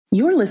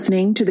You're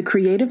listening to the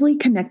Creatively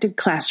Connected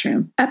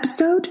Classroom,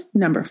 episode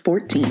number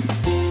 14.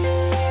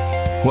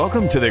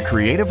 Welcome to the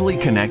Creatively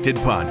Connected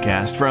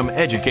podcast from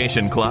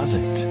Education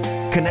Closet,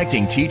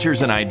 connecting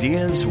teachers and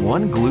ideas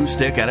one glue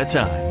stick at a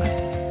time.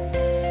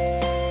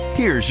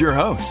 Here's your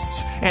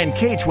hosts and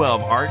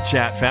K-12 Art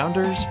Chat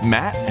founders,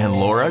 Matt and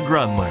Laura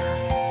Grunler.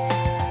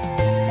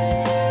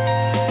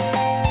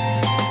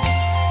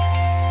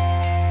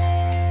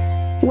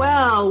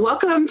 Well,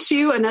 welcome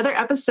to another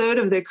episode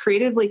of the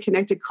Creatively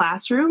Connected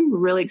Classroom. We're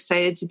really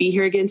excited to be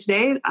here again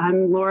today.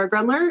 I'm Laura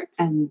Grunler,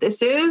 and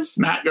this is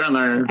Matt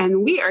Grunler.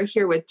 And we are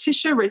here with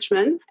Tisha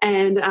Richmond,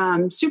 and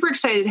I'm super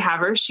excited to have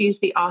her. She's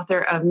the author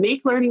of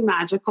Make Learning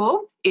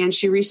Magical, and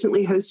she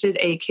recently hosted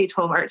a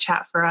K-12 Art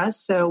Chat for us.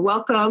 So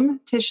welcome,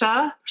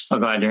 Tisha. So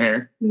glad you're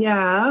here.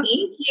 Yeah.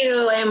 Thank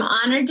you. I'm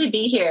honored to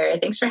be here.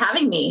 Thanks for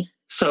having me.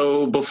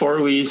 So before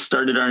we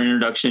started our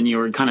introduction, you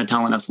were kind of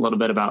telling us a little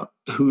bit about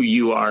who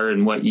you are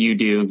and what you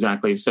do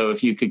exactly. So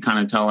if you could kind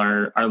of tell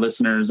our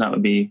listeners, that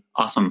would be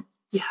awesome.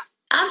 Yeah.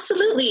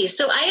 Absolutely.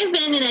 So I have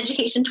been in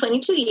education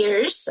 22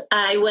 years.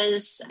 I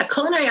was a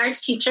culinary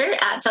arts teacher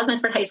at South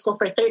Medford High School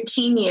for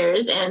 13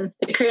 years in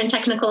the career and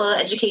technical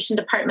education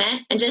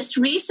department. And just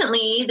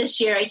recently this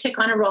year, I took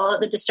on a role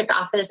at the district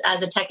office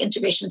as a tech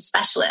integration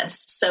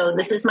specialist. So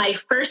this is my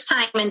first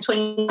time in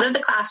 20 out of the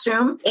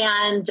classroom.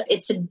 And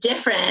it's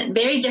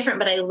very different,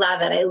 but I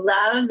love it. I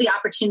love the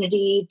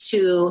opportunity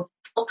to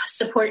help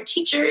support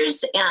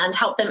teachers and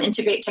help them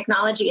integrate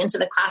technology into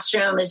the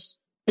classroom as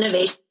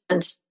innovation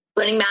and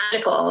learning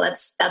magical.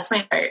 That's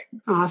my heart.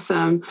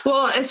 Awesome.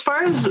 Well, as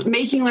far as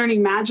making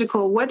learning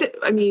magical,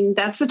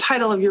 that's the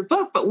title of your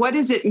book, but what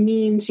does it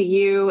mean to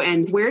you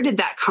and where did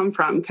that come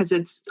from? Because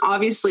it's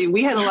obviously,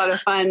 we had a lot of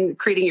fun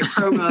creating your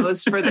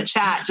promos for the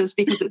chat just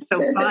because it's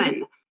so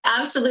fun.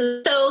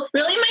 Absolutely. So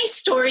really my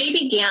story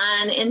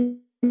began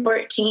in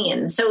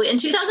 2014. So in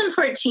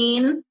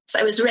 2014,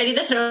 I was ready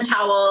to throw in a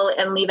towel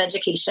and leave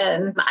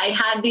education. I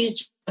had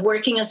these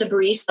working as a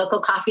barista,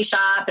 local coffee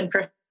shop and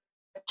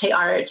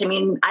art.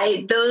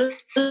 Those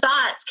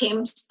thoughts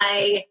came to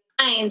my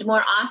mind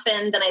more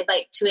often than I'd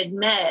like to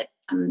admit.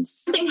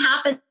 Something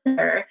happened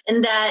there,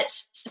 and that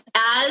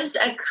as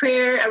a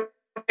career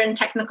and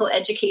technical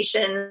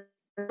education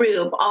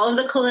group, all of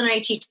the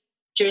culinary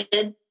teachers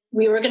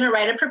we were going to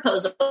write a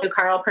proposal to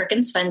Carl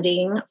Perkins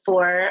funding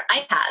for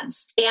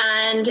iPads.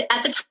 And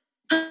at the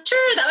time,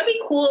 sure, that would be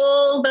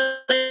cool, but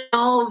I didn't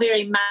know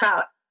very much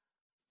about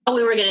how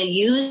we were going to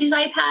use these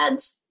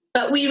iPads.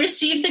 But we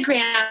received the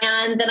grant,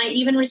 and then I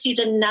even received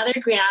another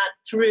grant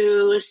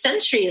through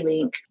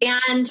CenturyLink.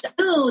 And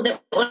that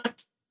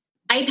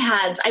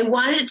iPads, I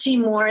wanted it to be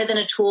more than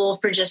a tool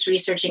for just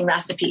researching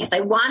recipes. I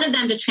wanted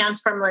them to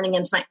transform learning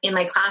in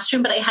my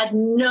classroom, but I had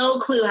no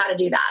clue how to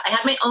do that. I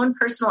had my own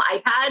personal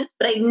iPad,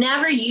 but I'd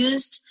never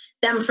used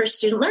them for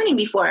student learning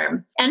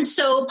before. And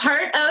so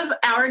part of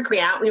our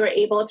grant, we were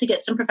able to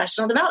get some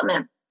professional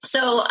development.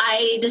 So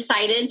I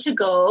decided to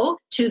go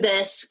to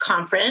this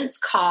conference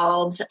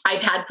called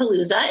iPad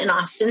Palooza in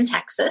Austin,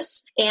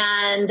 Texas.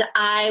 And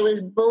my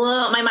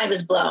mind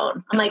was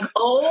blown. I'm like,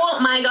 oh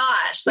my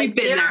gosh. We've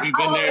been there.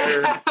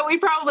 We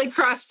probably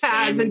crossed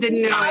paths and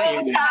didn't know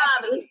it. Yeah,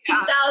 it was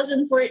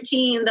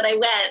 2014 that I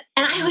went.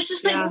 And I was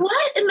just like,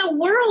 what in the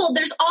world?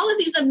 There's all of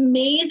these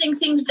amazing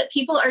things that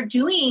people are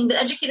doing,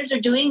 that educators are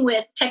doing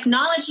with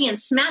technology and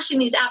smashing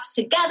these apps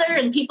together.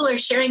 And people are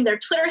sharing their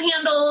Twitter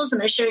handles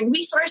and they're sharing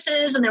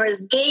resources. And there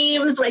was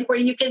games where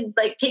you could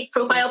take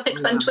profile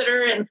pics on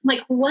Twitter. And I'm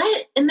like,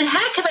 what in the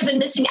heck have I been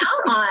missing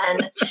out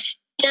on?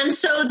 And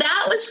so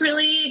that was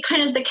really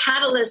kind of the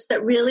catalyst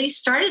that really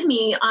started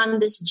me on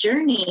this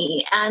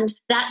journey. And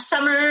that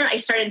summer, I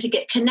started to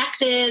get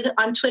connected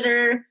on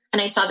Twitter,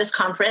 and I saw this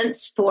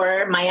conference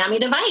for Miami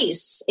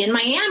Device in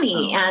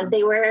Miami. And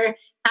they were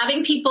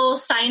having people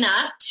sign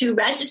up to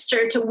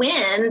register to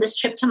win this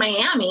trip to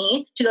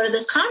Miami to go to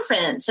this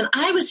conference. And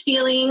I was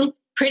feeling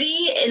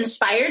pretty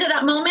inspired at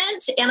that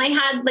moment. And I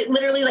had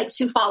literally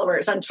 2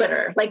 followers on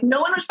Twitter. No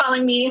one was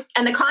following me.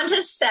 And the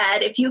contest said,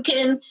 if you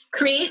can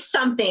create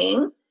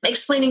something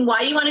explaining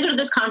why you want to go to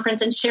this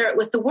conference and share it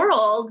with the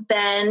world,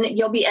 then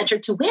you'll be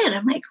entered to win.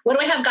 I'm like, what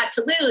do I have got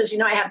to lose?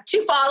 I have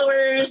 2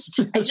 followers.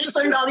 I just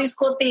learned all these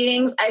cool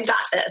things. I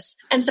got this.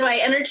 And so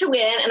I entered to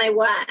win and I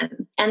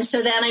won. And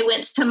so then I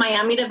went to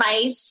Miami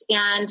Device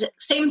and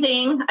same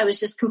thing. I was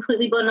just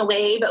completely blown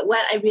away. But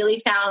what I really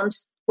found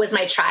was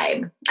my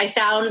tribe. I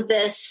found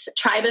this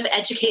tribe of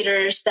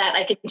educators that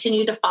I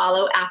continued to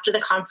follow after the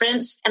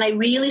conference. And I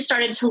really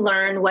started to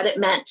learn what it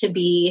meant to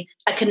be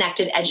a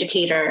connected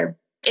educator.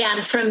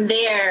 And from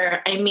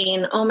there,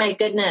 oh my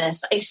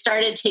goodness, I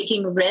started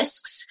taking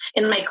risks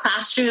in my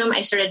classroom.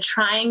 I started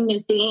trying new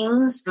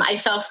things. I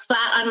fell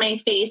flat on my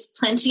face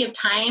plenty of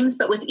times,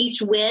 but with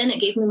each win, it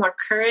gave me more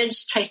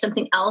courage to try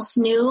something else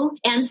new.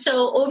 And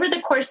so over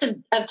the course of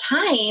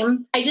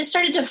time, I just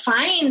started to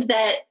find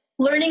that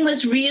learning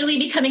was really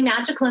becoming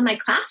magical in my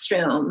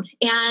classroom.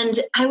 And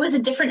I was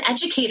a different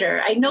educator.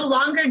 I no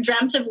longer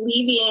dreamt of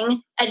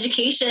leaving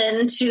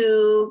education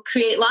to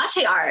create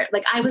latte art.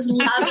 Like I was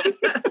loving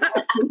what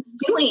I was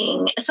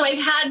doing. So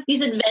I've had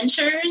these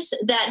adventures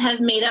that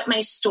have made up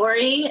my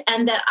story,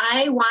 and that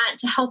I want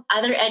to help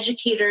other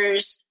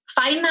educators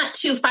find that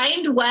too,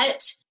 find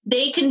what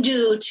they can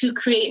do to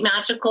create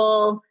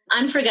magical,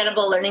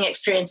 unforgettable learning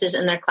experiences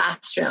in their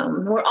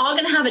classroom. We're all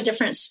going to have a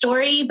different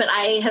story, but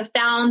I have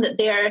found that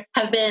there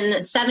have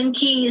been 7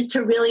 keys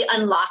to really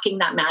unlocking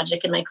that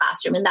magic in my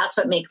classroom. And that's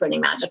what Make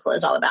Learning Magical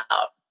is all about.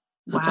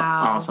 That's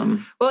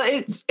awesome. Well,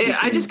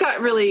 I just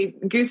got really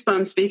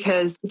goosebumps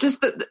because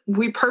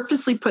we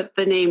purposely put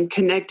the name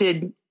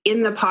Connected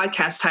in the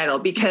podcast title,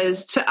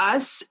 because to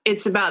us,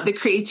 it's about the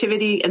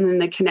creativity and then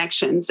the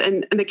connections.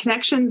 And the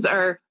connections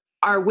are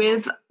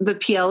with the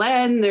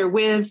PLN, they're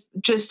with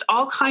just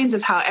all kinds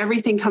of how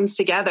everything comes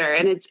together.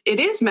 And it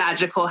is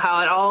magical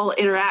how it all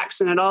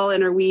interacts and it all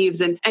interweaves.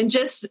 And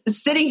just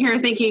sitting here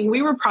thinking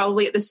we were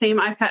probably at the same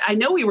iPad. I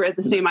know we were at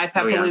the same iPad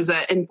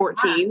Palooza in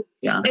 14.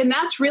 Yeah. And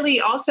that's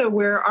really also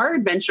where our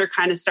adventure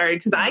kind of started,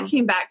 because I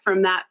came back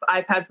from that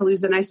iPad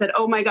Palooza and I said,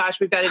 oh my gosh,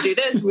 we've got to do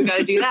this. We've got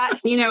to do that.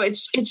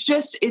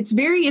 It's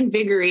very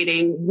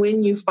invigorating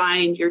when you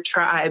find your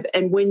tribe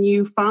and when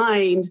you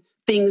find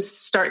things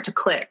start to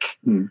click.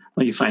 Well,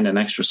 you find an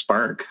extra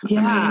spark.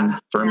 Yeah. I mean,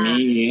 for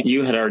me,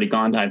 you had already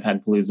gone to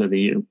iPad Palooza the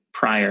year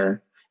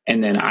prior,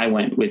 and then I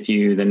went with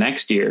you the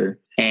next year.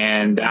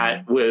 And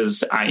that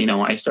was,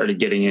 I started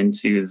getting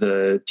into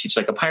the Teach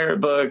Like a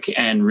Pirate book,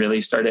 and really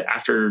started,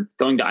 after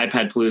going to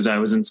iPad Palooza, I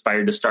was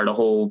inspired to start a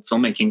whole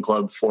filmmaking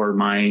club for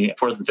my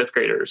 4th and 5th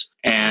graders.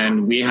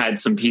 And we had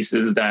some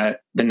pieces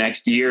that the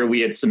next year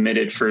we had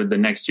submitted for the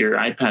next year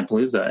iPad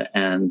Palooza.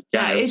 And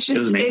it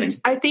was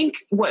amazing. I think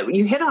what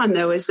you hit on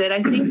though is that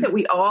I think that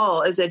we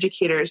all as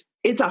educators,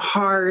 it's a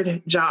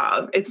hard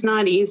job. It's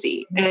not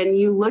easy. And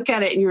you look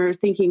at it and you're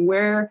thinking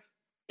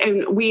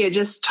and we had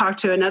just talked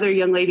to another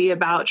young lady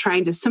about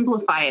trying to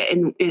simplify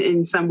it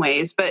in some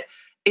ways. But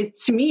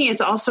to me,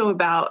 it's also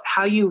about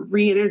how you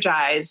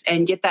re-energize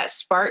and get that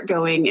spark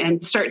going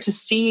and start to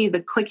see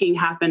the clicking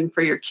happen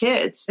for your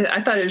kids.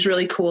 I thought it was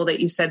really cool that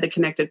you said the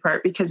connected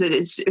part, because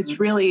it's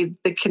really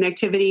the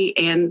connectivity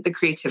and the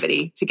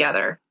creativity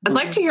together. I'd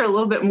like to hear a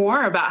little bit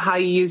more about how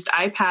you used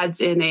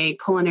iPads in a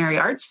culinary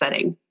arts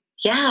setting.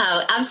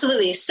 Yeah,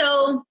 absolutely.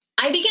 So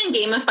I began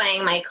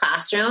gamifying my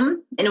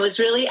classroom, and it was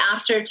really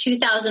after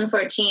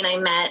 2014 I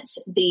met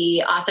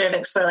the author of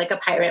Explore Like a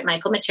Pirate,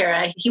 Michael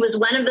Matera. He was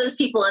one of those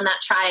people in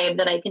that tribe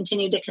that I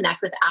continued to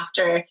connect with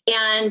after.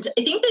 And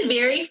I think the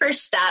very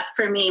first step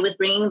for me with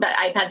bringing the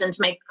iPads into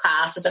my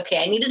class is,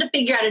 okay, I needed to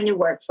figure out a new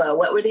workflow.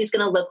 What were these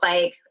going to look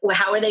like?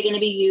 How are they going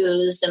to be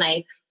used? And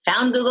I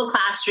found Google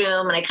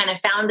Classroom, and I kind of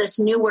found this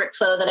new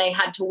workflow that I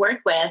had to work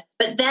with.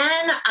 But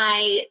then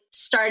I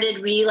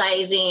started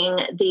realizing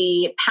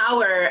the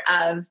power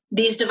of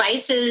these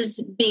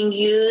devices being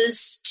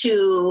used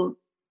to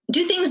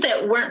do things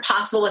that weren't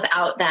possible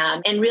without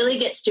them, and really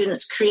get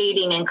students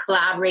creating and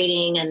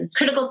collaborating and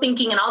critical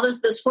thinking and all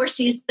those 4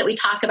 C's that we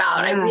talk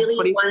about. I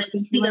really wanted to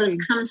see those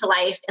come to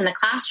life in the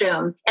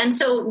classroom. And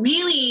so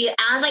really,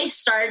 as I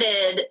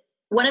started,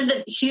 one of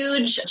the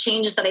huge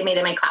changes that I made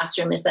in my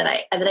classroom is that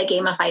I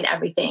gamified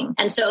everything.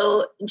 And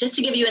so just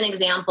to give you an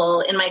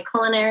example, in my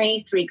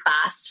Culinary 3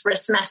 class, for a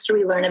semester,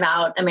 we learn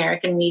about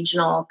American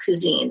regional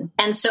cuisine.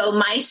 And so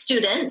my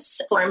students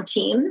form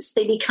teams.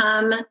 They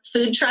become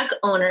food truck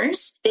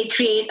owners. They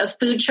create a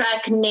food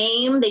truck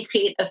name. They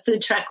create a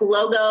food truck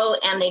logo,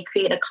 and they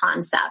create a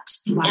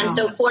concept. Wow. And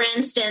so, for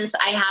instance,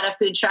 I had a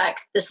food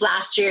truck this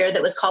last year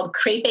that was called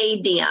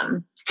Crepe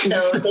Diem.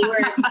 So they were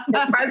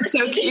part of the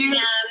so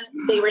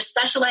they were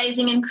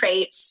specializing in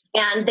crepes,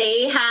 and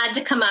they had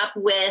to come up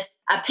with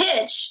a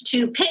pitch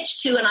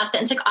to an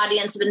authentic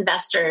audience of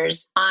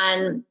investors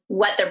on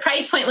what their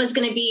price point was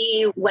going to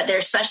be, what they're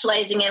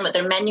specializing in, what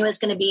their menu is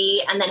going to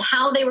be, and then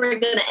how they were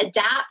going to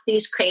adapt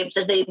these crepes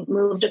as they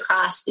moved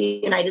across the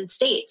United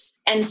States.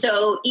 And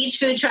so each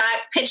food truck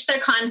pitched their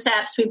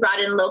concepts. We brought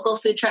in local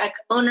food truck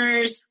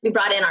owners. We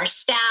brought in our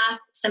staff,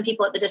 some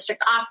people at the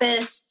district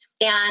office,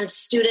 and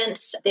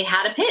students. They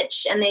had a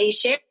pitch and they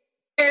shared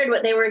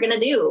what they were going to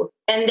do.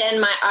 And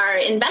then our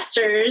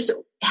investors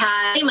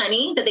had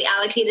money that they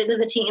allocated to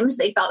the teams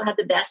they felt had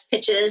the best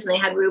pitches, and they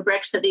had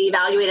rubrics that they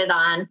evaluated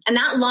on. And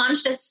that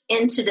launched us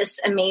into this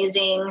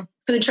amazing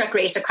food truck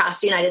race across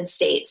the United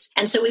States.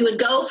 And so we would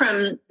go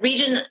from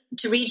region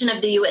to region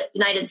of the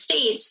United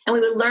States, and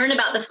we would learn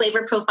about the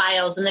flavor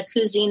profiles and the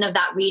cuisine of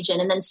that region.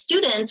 And then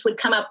students would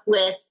come up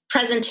with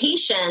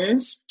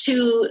presentations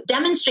to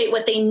demonstrate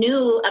what they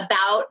knew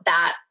about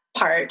that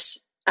part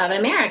of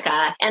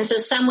America. And so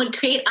some would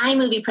create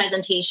iMovie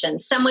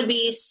presentations. Some would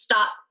be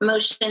stop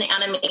motion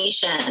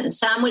animation.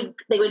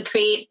 They would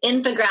create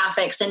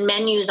infographics and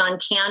menus on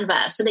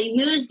Canva. So they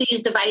use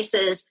these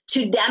devices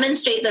to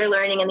demonstrate their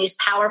learning in these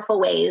powerful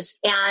ways.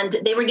 And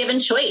they were given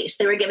choice.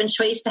 They were given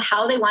choice to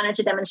how they wanted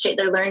to demonstrate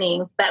their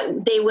learning,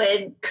 but they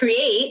would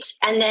create,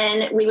 and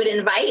then we would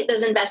invite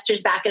those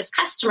investors back as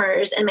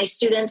customers, and my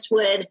students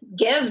would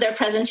give their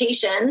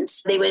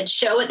presentations. They would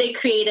show what they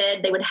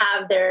created. They would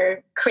have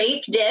their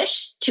crepe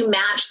dish to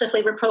match the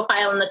flavor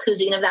profile and the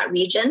cuisine of that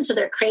region. So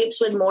their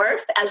crepes would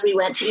morph as we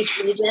went to each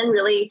region,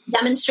 really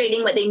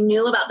demonstrating what they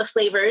knew about the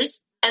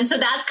flavors. And so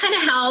that's kind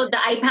of how the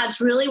iPads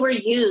really were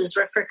used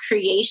for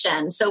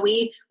creation. So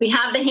we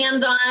have the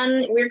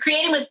hands-on, we're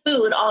creating with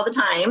food all the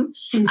time.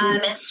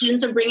 And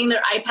students are bringing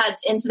their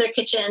iPads into their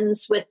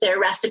kitchens with their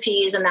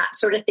recipes and that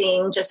sort of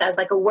thing, just as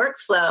like a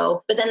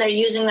workflow. But then they're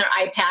using their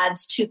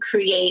iPads to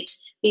create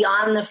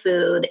beyond the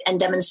food and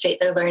demonstrate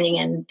their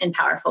learning in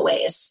powerful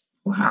ways.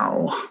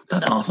 Wow.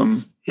 That's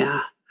awesome.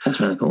 Yeah. That's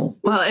really cool.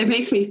 Well, it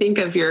makes me think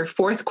of your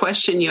fourth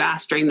question you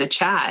asked during the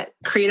chat,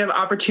 creative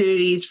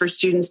opportunities for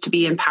students to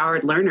be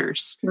empowered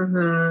learners.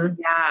 Mm-hmm.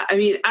 Yeah. I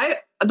mean,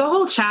 the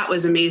whole chat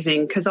was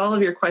amazing because all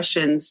of your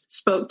questions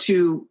spoke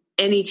to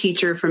any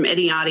teacher from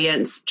any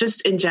audience,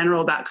 just in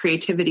general about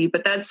creativity.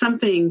 But that's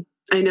something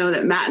I know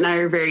that Matt and I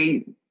are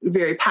very,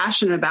 very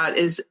passionate about,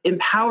 is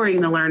empowering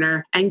the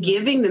learner and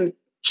giving them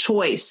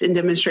choice in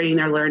demonstrating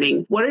their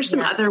learning. What are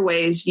some other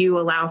ways you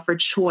allow for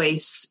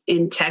choice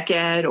in tech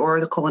ed or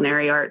the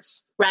culinary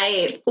arts?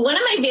 Right. One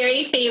of my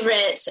very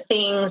favorite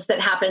things that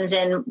happens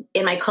in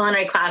my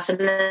culinary class, and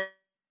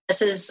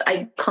this is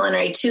a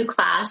Culinary 2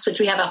 class, which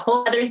we have a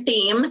whole other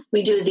theme.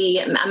 We do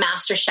a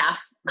Master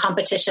Chef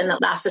competition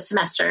that lasts a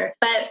semester,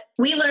 but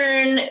we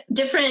learn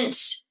different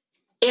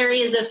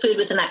areas of food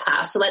within that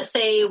class. So let's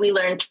say we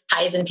learn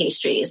pies and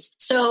pastries.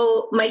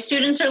 So my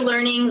students are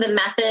learning the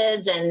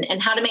methods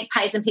and how to make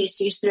pies and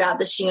pastries throughout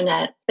this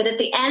unit. But at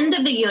the end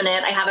of the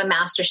unit, I have a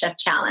Master Chef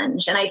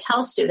challenge. And I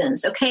tell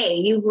students, okay,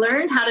 you've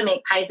learned how to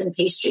make pies and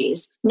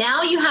pastries.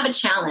 Now you have a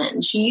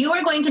challenge. You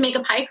are going to make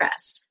a pie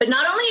crust. But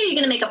not only are you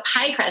going to make a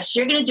pie crust,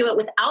 you're going to do it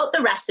without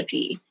the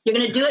recipe. You're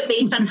going to do it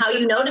based on how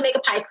you know to make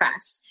a pie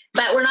crust.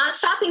 But we're not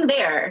stopping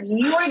there.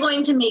 You are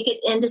going to make it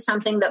into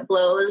something that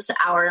blows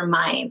our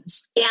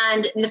minds.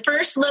 And the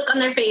first look on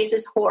their face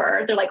is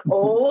horror. They're like,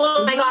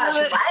 oh my gosh,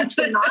 what?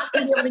 We're not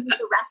going to be able to use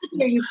the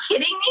recipe? Are you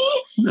kidding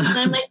me? And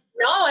I'm like,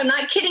 no, I'm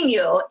not kidding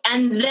you.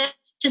 And then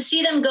to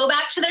see them go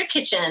back to their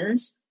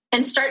kitchens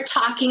and start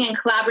talking and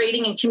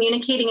collaborating and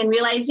communicating and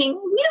realizing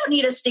we don't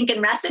need a stinking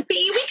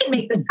recipe. We can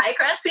make this pie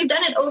crust. We've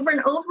done it over and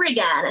over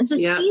again. And to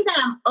see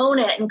them own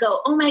it and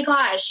go, oh my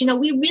gosh,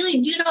 we really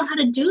do know how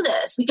to do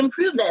this. We can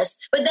prove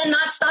this. But then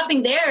not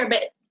stopping there,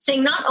 but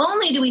saying not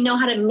only do we know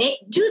how to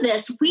do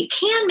this, we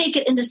can make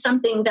it into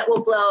something that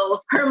will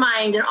blow her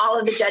mind and all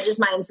of the judges'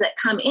 minds that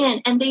come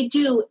in. And they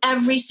do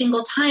every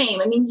single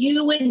time. I mean,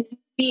 you would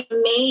be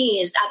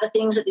amazed at the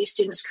things that these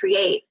students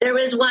create. There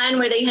was one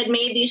where they had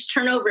made these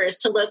turnovers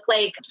to look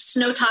like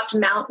snow-topped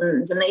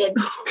mountains, and they had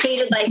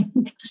created like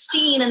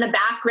scene in the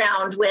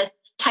background with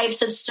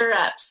types of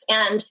syrups.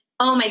 And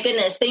oh my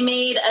goodness, they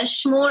made a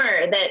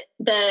s'more that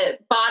the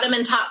bottom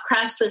and top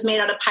crust was made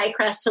out of pie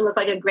crust to look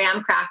like a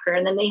graham cracker.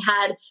 And then they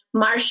had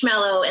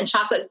marshmallow and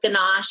chocolate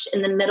ganache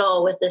in the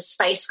middle with this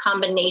spice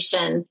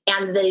combination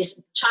and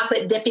these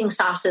chocolate dipping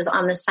sauces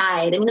on the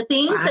side. I mean, the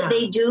things that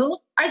they do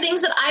are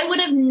things that I would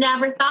have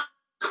never thought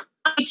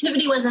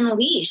creativity was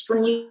unleashed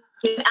when you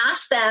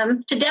ask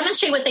them to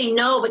demonstrate what they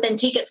know, but then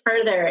take it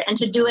further and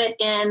to do it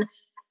in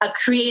a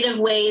creative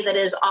way that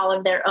is all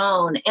of their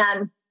own.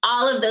 And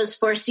all of those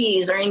 4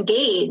 C's are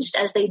engaged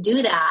as they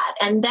do that.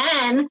 And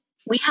then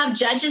we have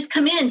judges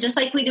come in, just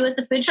like we do with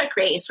the food truck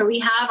race, where we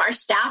have our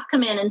staff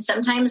come in, and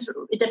sometimes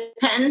it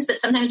depends, but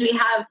sometimes we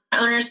have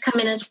owners come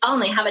in as well,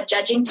 and they have a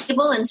judging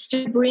table and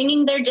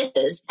bringing their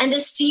dishes. And to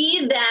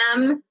see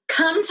them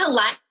come to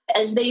life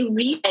as they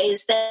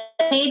realize that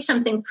they made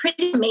something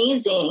pretty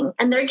amazing,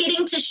 and they're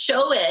getting to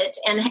show it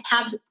and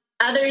have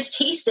others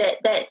taste it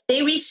that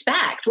they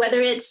respect, whether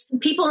it's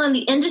people in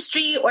the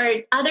industry or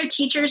other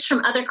teachers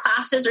from other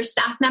classes or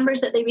staff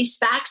members that they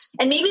respect.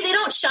 And maybe they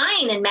don't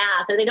shine in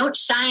math or they don't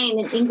shine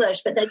in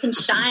English, but they can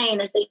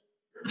shine as they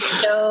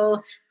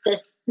show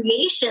this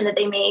creation that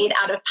they made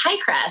out of pie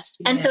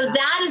crust. And so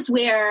that is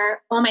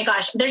where, oh my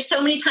gosh, there's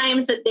so many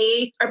times that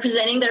they are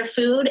presenting their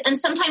food, and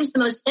sometimes the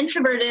most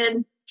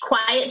introverted,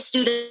 quiet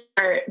students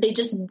they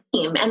just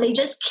beam and they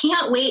just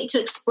can't wait to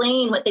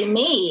explain what they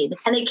made.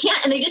 And they can't,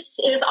 and it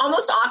was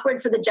almost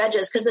awkward for the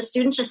judges because the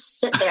students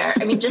just sit there.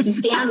 I mean, just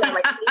stand there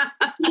like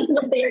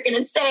what they're going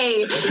to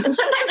say. And sometimes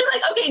I'm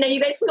like, okay, now you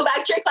guys can go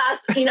back to your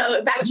class,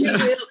 back to your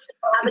groups,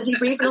 have a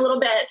debrief in a little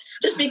bit,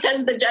 just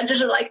because the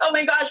judges are like, oh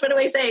my gosh, what do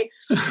I say?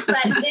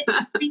 But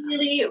it's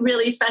really,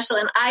 really special.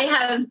 And I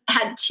have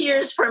had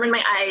tears form in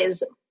my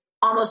eyes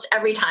almost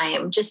every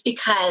time, just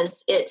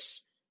because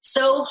it's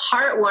so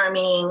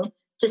heartwarming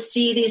to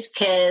see these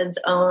kids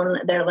own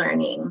their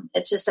learning.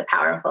 It's just a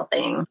powerful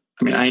thing.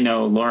 I mean, I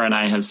know Laura and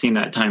I have seen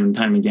that time and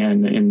time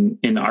again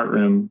in the art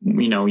room.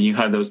 You know, you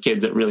have those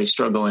kids that really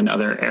struggle in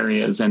other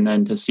areas, and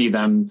then to see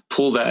them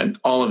pull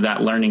all of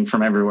that learning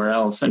from everywhere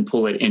else and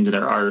pull it into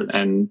their art,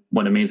 and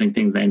what amazing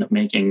things they end up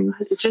making.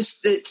 There's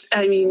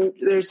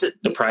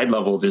the pride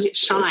level just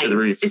shine. Goes through the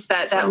roof. It's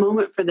that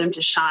moment for them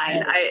to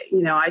shine.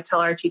 I tell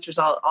our teachers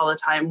all the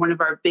time, one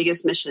of our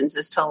biggest missions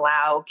is to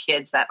allow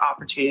kids that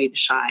opportunity to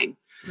shine.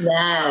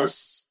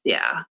 Yes.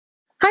 Yeah.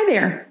 Hi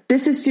there.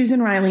 This is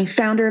Susan Riley,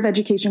 founder of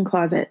Education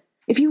Closet.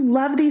 If you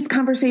love these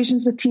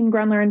conversations with Team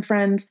Grundler and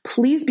friends,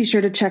 please be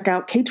sure to check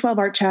out K-12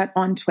 Art Chat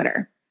on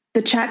Twitter.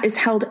 The chat is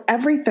held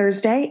every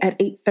Thursday at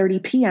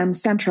 8:30 p.m.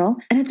 Central,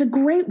 and it's a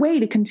great way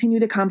to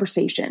continue the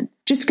conversation.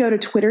 Just go to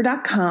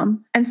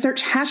twitter.com and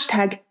search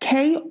hashtag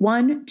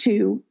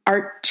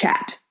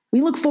K12ArtChat.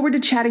 We look forward to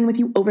chatting with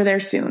you over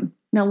there soon.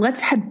 Now let's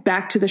head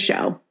back to the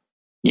show.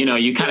 You know,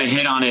 you kind of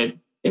hit on it.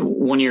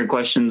 One of your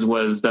questions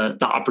was the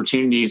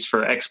opportunities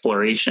for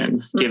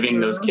exploration,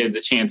 giving those kids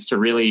a chance to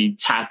really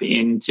tap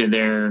into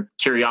their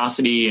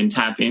curiosity and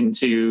tap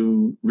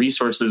into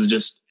resources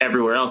just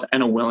everywhere else,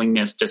 and a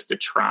willingness just to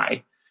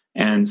try.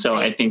 And so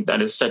I think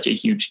that is such a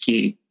huge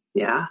key.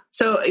 Yeah.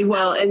 So,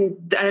 well,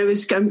 and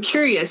I'm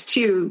curious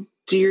too,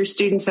 do your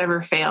students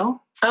ever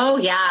fail? Oh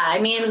yeah. I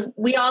mean,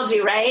 we all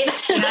do, right?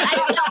 I do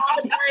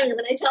all the time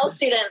when I tell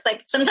students,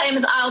 like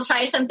sometimes I'll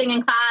try something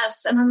in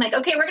class and I'm like,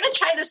 okay, we're going to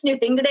try this new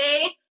thing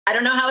today. I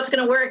don't know how it's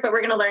going to work, but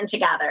we're going to learn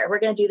together. We're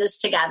going to do this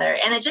together.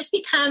 And it just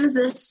becomes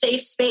this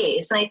safe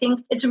space. And I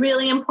think it's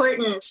really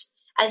important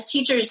as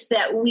teachers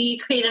that we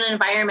create an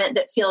environment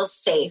that feels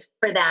safe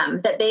for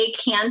them, that they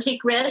can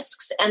take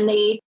risks, and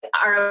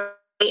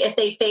if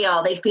they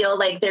fail, they feel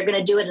like they're going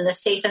to do it in a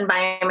safe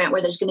environment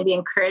where there's going to be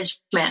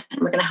encouragement,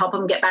 and we're going to help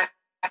them get back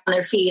on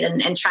their feet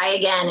and try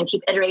again and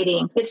keep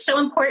iterating. It's so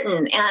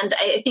important. And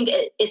I think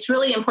it's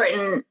really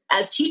important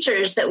as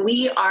teachers that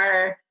we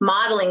are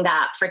modeling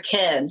that for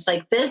kids.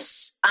 Like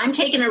this, I'm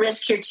taking a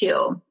risk here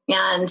too.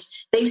 And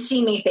they've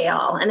seen me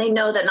fail, and they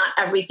know that not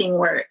everything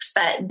works,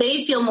 but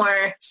they feel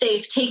more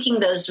safe taking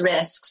those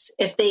risks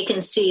if they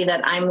can see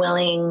that I'm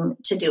willing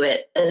to do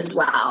it as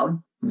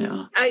well.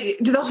 Yeah.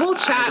 The whole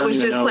chat was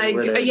just like,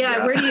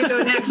 where do you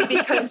go next?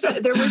 Because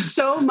there was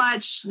so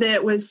much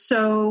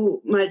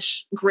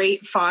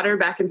great fodder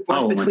back and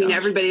forth between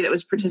everybody that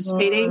was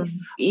participating.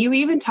 You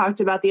even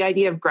talked about the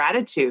idea of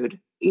gratitude.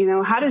 You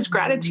know, how does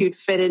gratitude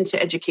fit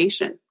into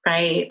education?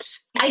 Right.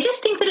 I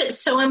just think that it's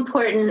so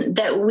important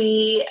that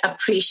we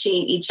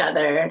appreciate each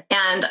other.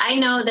 And I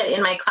know that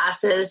in my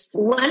classes,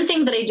 one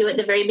thing that I do at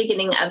the very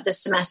beginning of the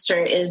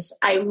semester is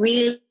I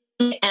really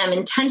am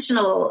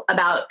intentional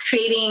about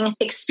creating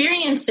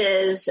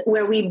experiences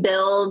where we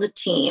build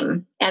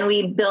team, and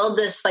we build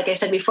this, like I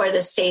said before,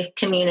 this safe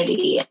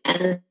community.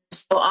 And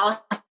so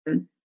all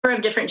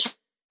of different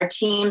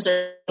teams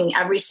are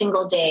every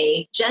single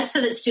day, just so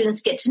that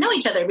students get to know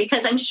each other.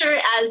 Because I'm sure,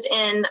 as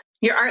in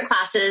your art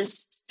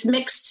classes,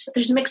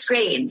 there's mixed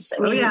grades.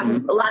 I mean,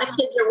 a lot of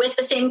kids are with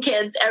the same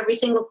kids every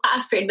single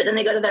class period, but then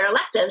they go to their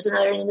electives and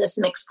they're in this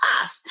mixed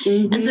class.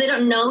 And so they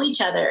don't know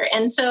each other.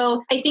 And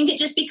so I think it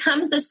just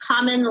becomes this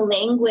common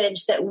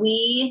language that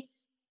we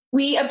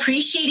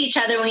appreciate each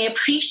other, and we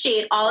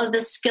appreciate all of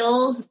the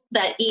skills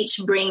that each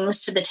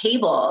brings to the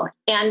table.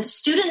 And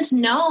students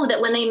know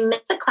that when they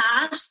miss a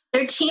class,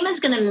 their team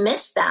is going to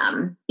miss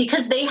them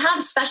because they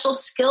have special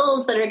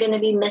skills that are going to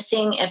be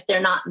missing if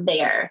they're not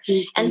there.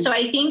 And so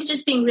I think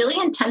just being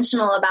really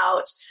intentional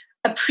about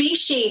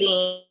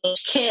appreciating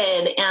each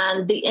kid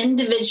and the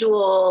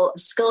individual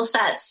skill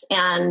sets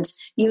and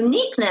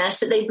uniqueness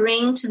that they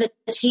bring to the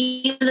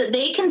team, so that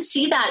they can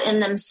see that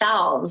in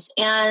themselves.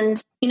 And,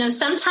 you know,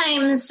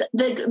 sometimes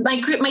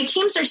my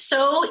teams are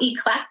so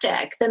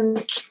eclectic, the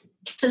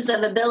mixes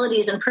of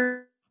abilities and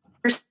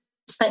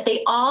but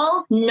they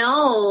all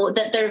know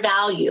that they're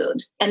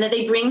valued and that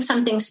they bring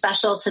something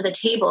special to the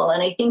table.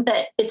 And I think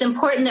that it's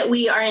important that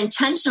we are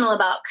intentional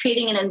about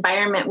creating an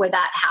environment where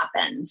that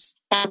happens.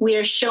 And we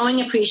are showing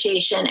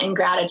appreciation and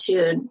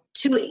gratitude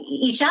to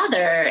each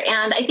other.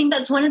 And I think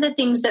that's one of the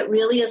things that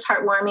really is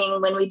heartwarming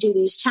when we do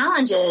these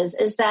challenges,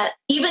 is that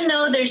even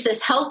though there's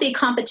this healthy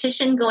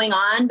competition going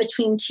on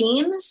between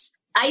teams,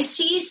 I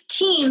see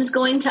teams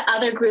going to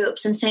other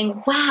groups and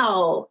saying,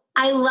 wow,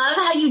 I love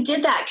how you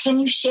did that. Can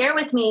you share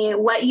with me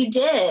what you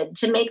did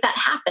to make that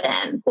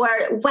happen? Or,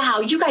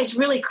 wow, you guys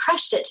really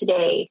crushed it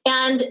today.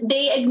 And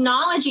they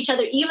acknowledge each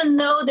other, even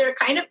though they're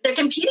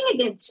competing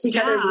against each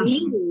other.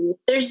 Really,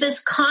 there's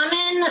this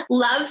common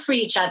love for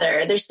each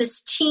other. There's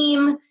this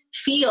team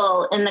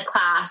feel in the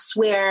class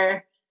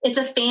where it's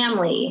a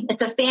family.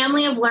 It's a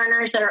family of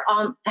learners that are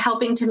all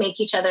helping to make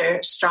each other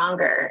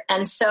stronger.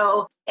 And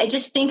so I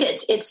just think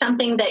it's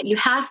something that you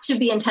have to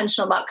be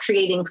intentional about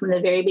creating from the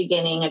very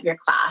beginning of your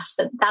class.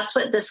 That's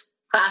what this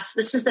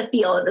is the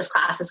feel that this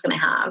class is going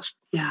to have.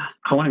 Yeah.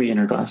 I want to be in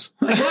her class.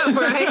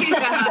 Right?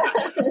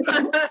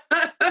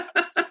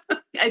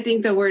 I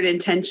think the word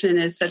intention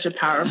is such a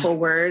powerful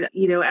word.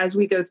 You know, as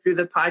we go through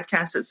the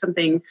podcast, it's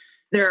something,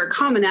 there are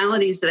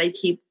commonalities that I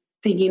keep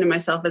thinking to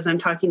myself as I'm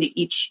talking to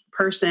each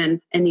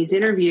person in these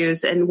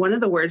interviews. And one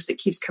of the words that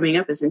keeps coming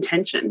up is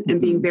intention,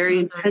 and being very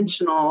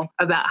intentional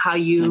about how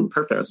you And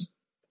purpose.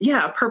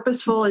 Yeah,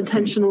 purposeful,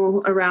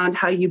 intentional around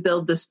how you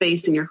build the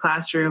space in your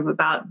classroom,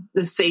 about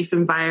the safe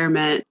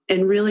environment,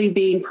 and really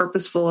being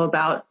purposeful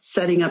about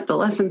setting up the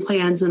lesson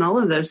plans and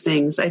all of those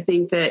things. I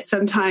think that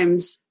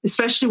sometimes,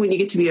 especially when you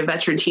get to be a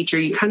veteran teacher,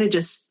 you kind of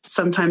just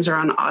sometimes are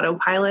on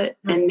autopilot.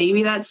 And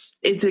maybe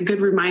it's a good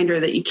reminder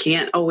that you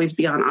can't always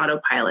be on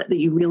autopilot, that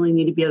you really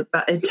need to be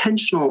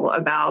intentional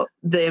about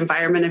the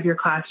environment of your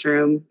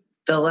classroom,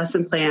 the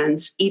lesson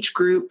plans, each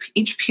group,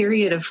 each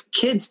period of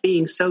kids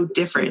being so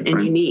different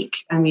and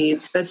unique. I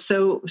mean, that's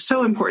so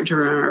important to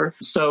remember.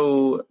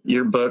 So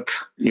your book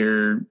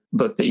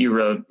that you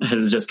wrote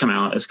has just come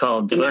out. It's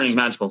called Learning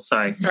Magical.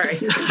 Sorry.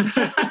 Same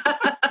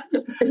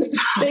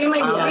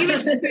idea. Even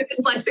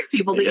dyslexic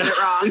people to get it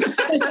wrong.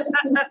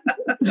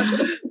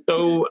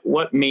 So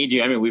what made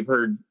you, I mean, we've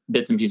heard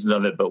bits and pieces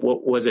of it, but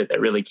what was it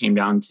that really came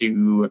down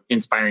to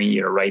inspiring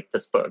you to write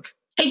this book?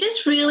 I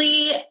just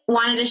really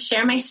wanted to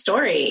share my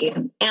story.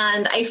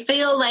 And I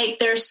feel like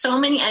there's so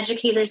many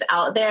educators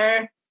out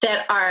there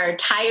that are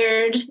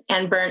tired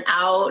and burnt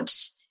out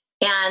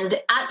and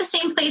at the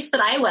same place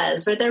that I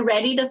was, where they're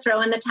ready to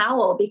throw in the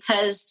towel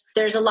because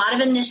there's a lot of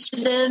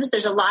initiatives,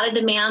 there's a lot of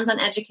demands on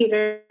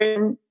educators.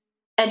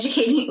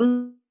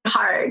 Educating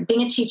hard.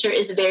 Being a teacher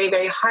is very,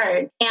 very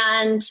hard.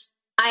 And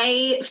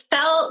I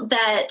felt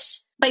that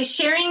by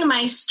sharing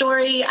my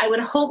story, I would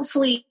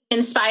hopefully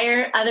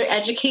inspire other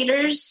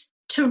educators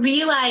to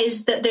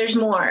realize that there's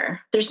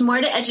more. There's more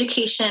to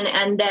education,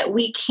 and that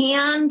we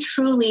can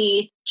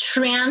truly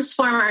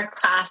transform our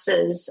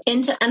classes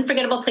into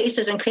unforgettable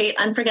places and create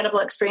unforgettable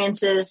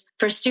experiences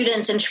for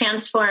students and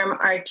transform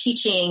our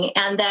teaching.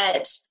 And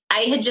that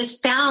I had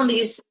just found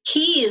these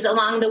keys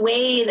along the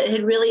way that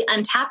had really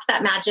untapped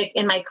that magic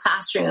in my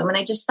classroom. And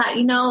I just thought,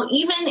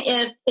 even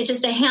if it's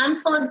just a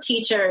handful of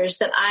teachers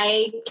that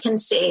I can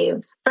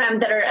save from,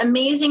 that are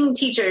amazing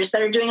teachers,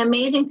 that are doing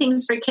amazing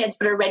things for kids,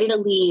 but are ready to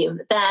leave,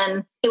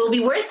 then it will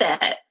be worth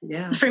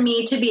it for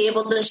me to be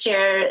able to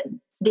share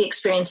the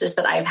experiences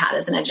that I've had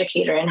as an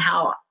educator and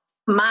how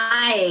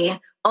my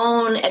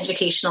own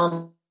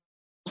educational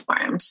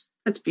formed.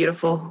 That's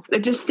beautiful.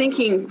 Just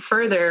thinking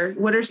further,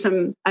 what are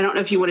some, I don't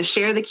know if you want to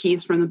share the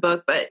keys from the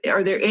book, but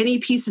are there any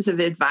pieces of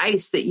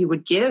advice that you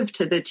would give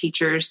to the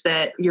teachers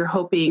that you're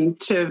hoping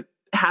to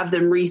have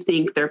them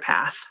rethink their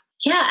path?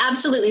 Yeah,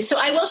 absolutely. So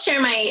I will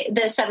share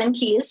the 7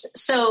 keys.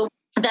 So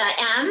the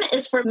M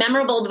is for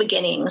memorable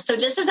beginnings. So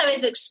just as I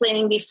was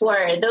explaining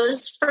before,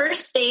 those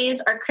first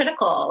days are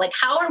critical. Like,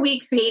 how are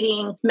we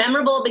creating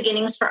memorable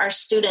beginnings for our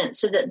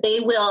students so that they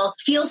will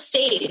feel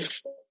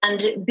safe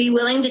and be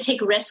willing to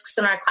take risks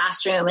in our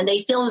classroom and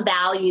they feel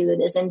valued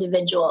as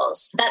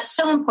individuals? That's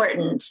so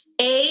important.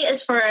 A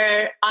is for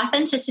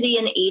authenticity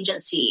and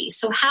agency.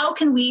 So how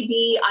can we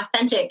be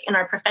authentic in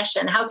our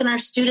profession? How can our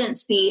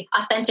students be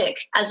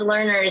authentic as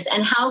learners?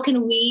 And how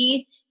can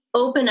we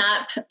open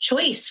up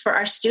choice for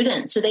our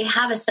students so they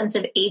have a sense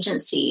of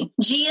agency?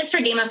 G is for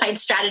gamified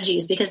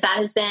strategies, because that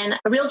has been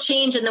a real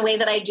change in the way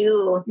that I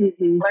do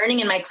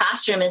learning in my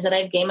classroom, is that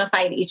I've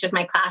gamified each of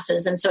my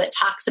classes. And so it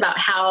talks about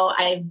how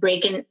I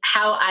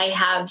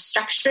have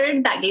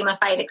structured that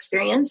gamified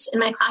experience in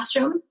my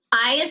classroom.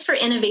 I is for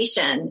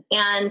innovation.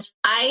 And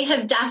I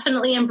have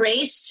definitely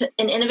embraced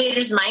an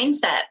innovator's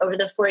mindset over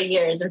the 4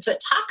 years. And so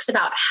it talks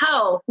about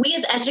how we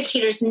as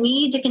educators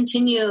need to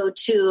continue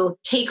to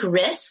take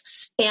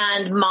risks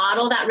and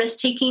model that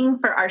risk-taking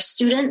for our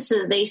students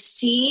so that they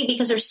see,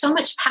 because there's so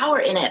much power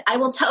in it. I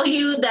will tell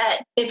you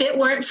that if it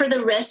weren't for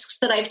the risks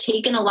that I've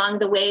taken along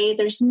the way,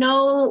 there's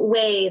no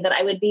way that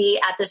I would be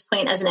at this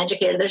point as an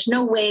educator. There's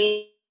no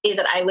way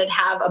that I would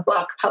have a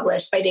book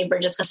published by Dave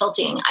Burgess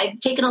Consulting. I've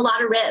taken a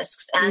lot of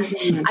risks, and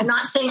I'm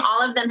not saying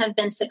all of them have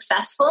been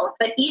successful,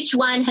 but each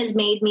one has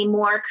made me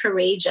more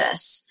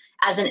courageous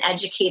as an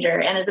educator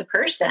and as a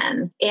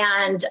person.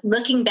 And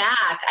looking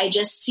back, I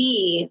just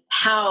see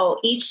how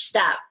each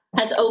step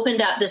has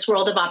opened up this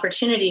world of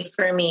opportunity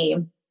for me.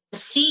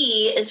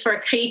 C is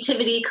for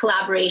creativity,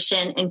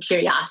 collaboration, and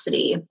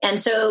curiosity. And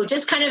so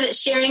just kind of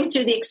sharing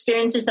through the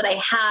experiences that I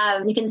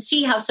have, you can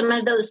see how some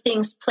of those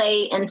things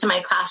play into my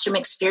classroom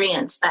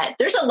experience. But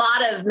there's a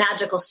lot of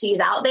magical C's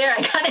out there.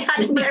 I kind of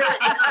had to narrow it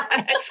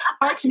down.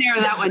 Hard to narrow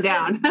that one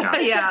down.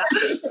 Yeah.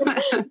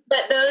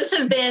 But those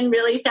have been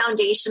really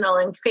foundational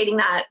in creating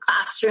that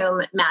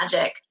classroom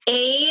magic.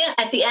 A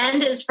at the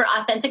end is for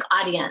authentic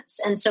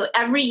audience. And so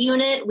every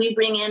unit we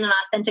bring in an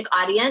authentic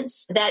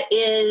audience that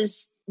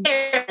is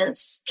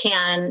parents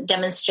can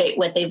demonstrate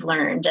what they've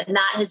learned. And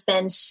that has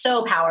been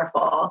so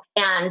powerful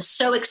and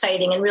so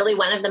exciting. And really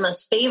one of the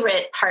most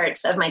favorite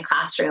parts of my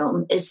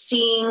classroom is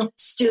seeing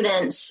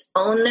students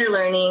own their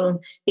learning,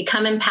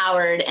 become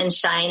empowered, and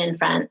shine in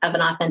front of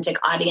an authentic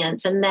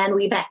audience. And then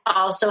we've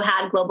also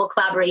had global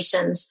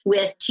collaborations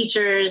with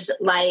teachers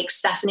like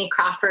Stephanie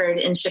Crawford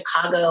in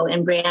Chicago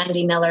and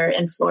Brandy Miller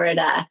in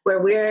Florida,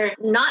 where we're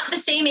not the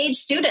same age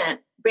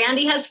student,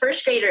 Brandy has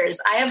first graders.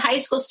 I have high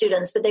school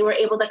students, but they were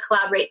able to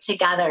collaborate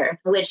together,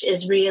 which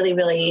is really,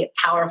 really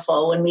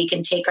powerful when we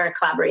can take our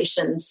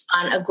collaborations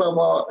on a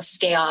global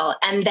scale.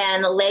 And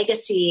then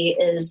legacy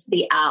is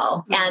the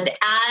L. And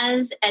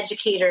as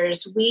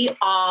educators, we're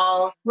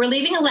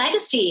leaving a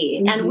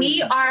legacy, and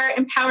we are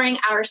empowering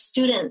our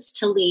students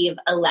to leave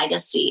a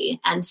legacy.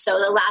 And so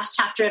the last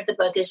chapter of the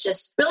book is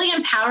just really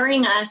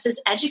empowering us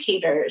as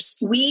educators.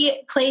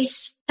 We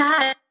place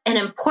that an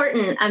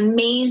important,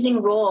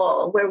 amazing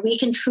role where we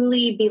can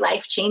truly be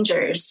life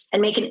changers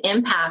and make an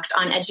impact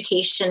on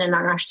education and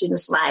on our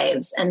students'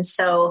 lives. And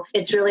so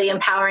it's really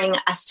empowering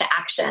us to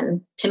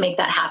action to make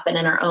that happen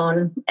in our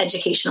own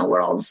educational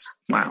worlds.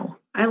 Wow.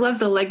 I love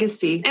the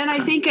legacy. And I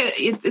think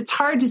it's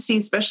hard to see,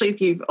 especially if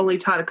you've only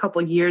taught a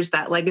couple of years,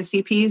 that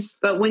legacy piece.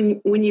 But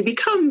when you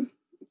become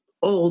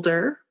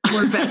older,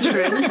 more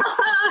veteran,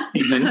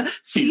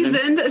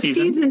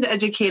 seasoned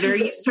educator,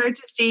 you start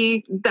to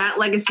see that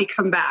legacy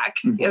come back.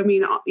 I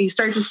mean, you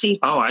start to see.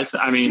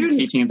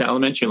 Teaching at the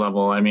elementary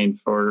level,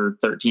 for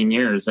 13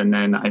 years. And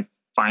then I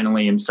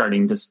finally am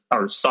starting to,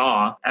 or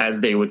saw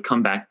as they would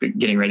come back,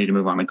 getting ready to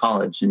move on to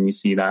college. And you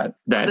see that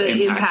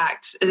the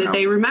impact that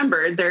they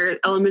remembered their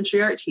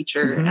elementary art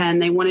teacher, and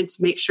they wanted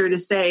to make sure to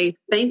say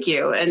thank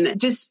you. And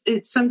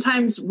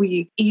sometimes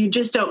you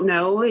just don't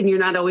know, and you're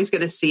not always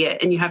going to see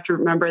it. And you have to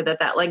remember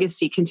that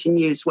legacy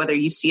continues whether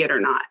you see it or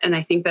not. And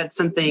I think that's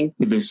something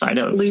we lose sight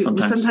of.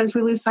 Sometimes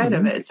we lose sight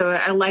of it. So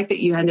I like that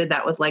you ended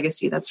that with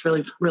legacy. That's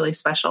really, really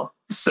special.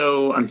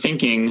 So I'm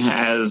thinking,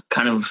 as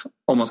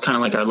almost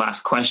like our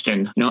last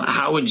question,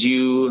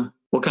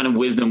 what kind of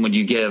wisdom would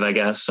you give, I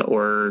guess,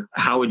 or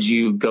how would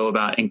you go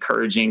about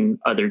encouraging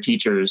other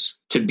teachers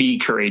to be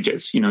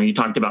courageous? You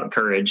talked about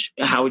courage.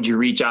 How would you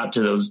reach out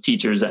to those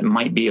teachers that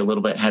might be a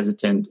little bit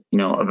hesitant,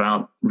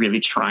 about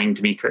really trying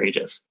to be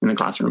courageous in the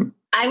classroom?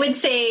 I would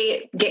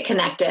say get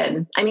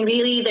connected.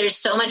 Really, there's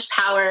so much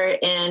power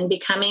in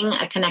becoming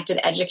a connected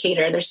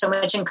educator. There's so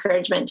much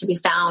encouragement to be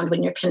found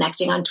when you're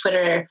connecting on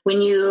Twitter,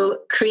 when you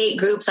create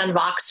groups on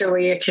Voxer where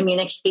you're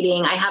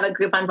communicating. I have a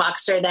group on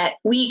Voxer that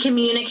we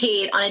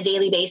communicate on a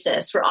daily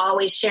basis. We're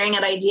always sharing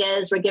out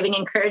ideas. We're giving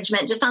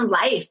encouragement just on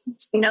life.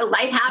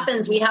 Life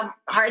happens. We have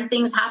hard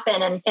things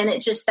happen. And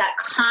it's just that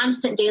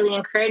constant daily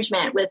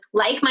encouragement with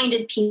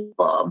like-minded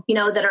people,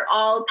 that are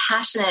all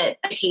passionate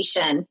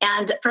education.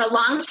 And for a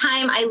long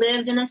time, I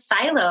lived in a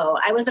silo.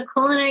 I was a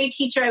culinary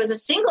teacher. I was a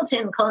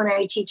singleton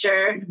culinary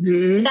teacher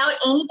without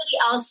anybody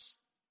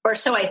else, or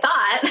so I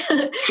thought,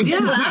 to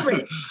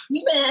collaborate.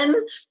 Even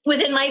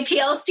within my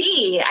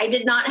PLC, I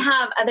did not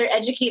have other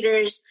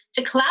educators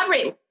to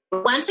collaborate.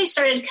 Once I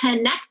started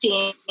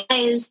connecting,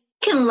 I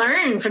can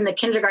learn from the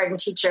kindergarten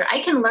teacher. I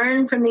can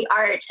learn from the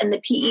art and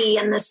the PE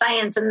and the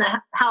science and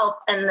the health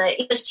and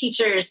the English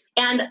teachers.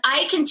 And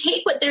I can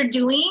take what they're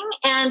doing,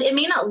 and it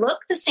may not look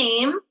the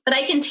same, but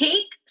I can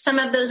take some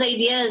of those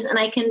ideas and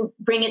I can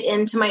bring it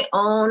into my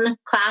own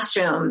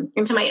classroom,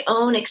 into my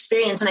own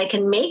experience, and I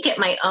can make it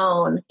my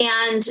own.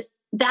 And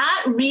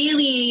that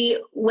really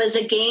was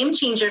a game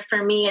changer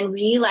for me in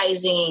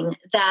realizing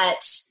that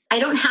I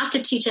don't have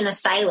to teach in a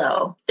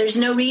silo. There's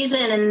no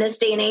reason in this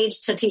day and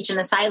age to teach in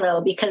a silo,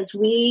 because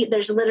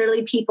there's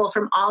literally people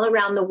from all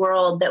around the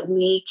world that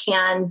we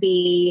can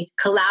be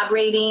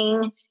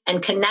collaborating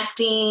and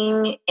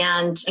connecting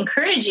and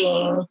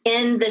encouraging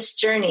in this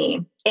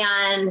journey.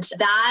 And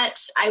that,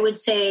 I would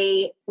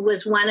say,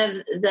 was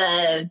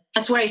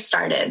that's where I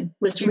started,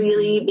 was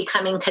really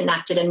becoming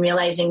connected and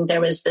realizing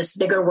there was this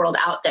bigger world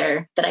out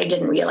there that I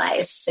didn't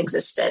realize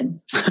existed.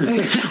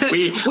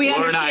 we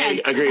Laura and I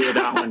agree with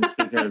that one,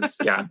 because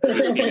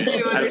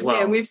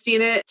We've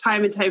seen it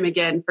time and time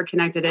again for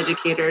connected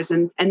educators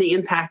and the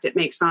impact it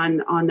makes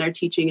on their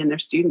teaching and their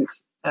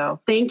students.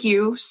 So thank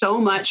you so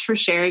much for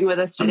sharing with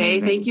us today.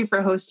 Amazing. Thank you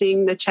for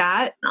hosting the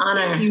chat.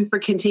 Honor. Thank you for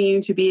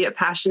continuing to be a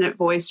passionate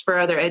voice for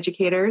other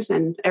educators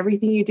and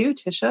everything you do,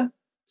 Tisha.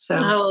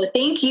 Oh,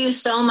 thank you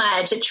so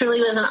much. It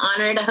truly was an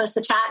honor to host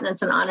the chat, and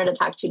it's an honor to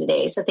talk to you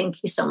today. So thank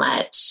you so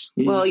much.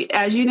 Well,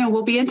 as you know,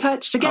 we'll be in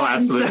touch again. Oh,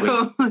 absolutely.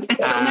 So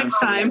until next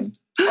time.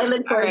 I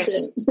look forward to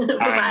it. Bye-bye.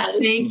 Right.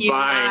 Thank you.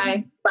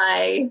 Bye.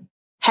 Bye.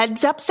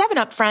 Heads up,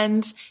 7-Up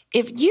friends.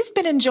 If you've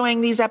been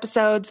enjoying these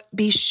episodes,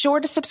 be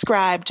sure to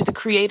subscribe to the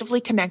Creatively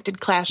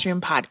Connected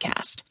Classroom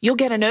podcast. You'll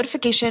get a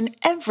notification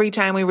every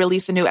time we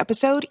release a new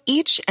episode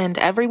each and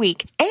every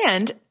week.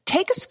 And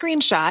take a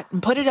screenshot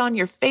and put it on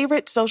your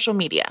favorite social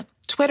media.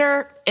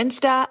 Twitter,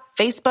 Insta,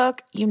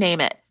 Facebook, you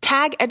name it.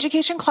 Tag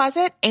Education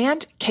Closet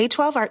and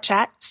K-12 Art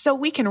Chat so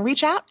we can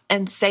reach out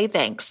and say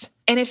thanks.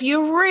 And if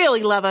you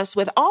really love us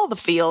with all the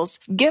feels,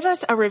 give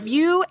us a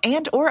review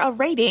and or a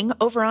rating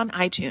over on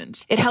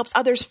iTunes. It helps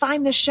others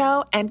find the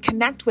show and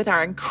connect with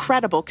our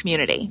incredible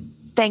community.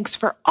 Thanks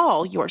for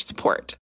all your support.